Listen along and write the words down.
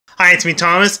Hi, it's me,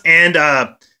 Thomas, and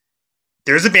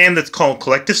there's a band that's called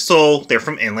Collective Soul. They're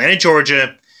from Atlanta,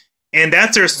 Georgia, and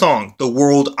that's their song, The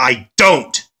World I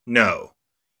Don't Know.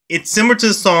 It's similar to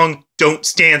the song Don't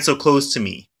Stand So Close to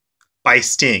Me by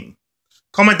Sting.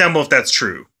 Comment down below if that's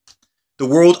true. The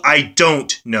World I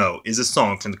Don't Know is a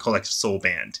song from the Collective Soul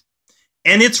band.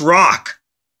 And it's rock.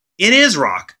 It is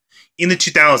rock. In the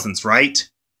 2000s, right?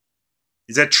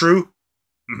 Is that true?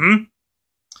 Mm-hmm.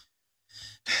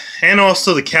 And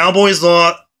also the Cowboys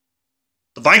lost.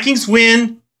 The Vikings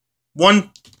win. One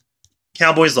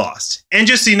Cowboys lost. And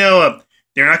just so you know,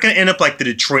 they're not going to end up like the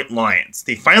Detroit Lions.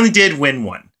 They finally did win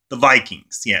one. The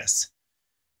Vikings, yes.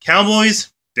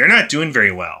 Cowboys, they're not doing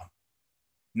very well.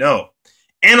 No.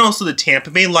 And also the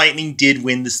Tampa Bay Lightning did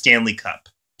win the Stanley Cup.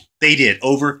 They did,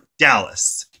 over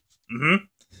Dallas. Mm-hmm.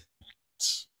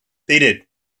 They did.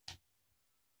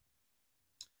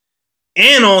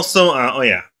 And also,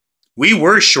 we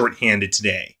were shorthanded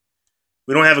today.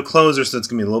 We don't have a closer, so it's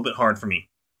going to be a little bit hard for me.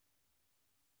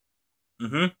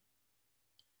 Mm-hmm.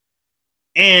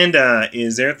 And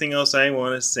is there anything else I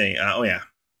want to say?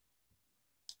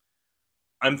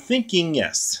 I'm thinking,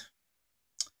 yes.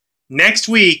 Next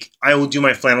week, I will do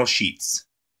my flannel sheets.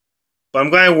 But I'm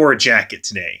glad I wore a jacket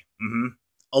today. Mm-hmm.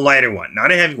 A lighter one,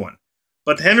 not a heavy one.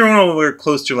 But the heavy one will wear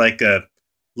close to like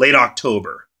late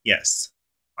October. Yes,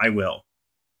 I will.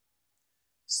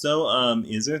 So,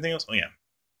 is there anything else? Oh, yeah.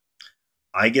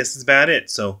 I guess that's about it.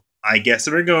 So, I guess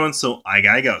we're going. So, I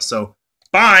gotta go. So,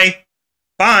 bye.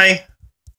 Bye.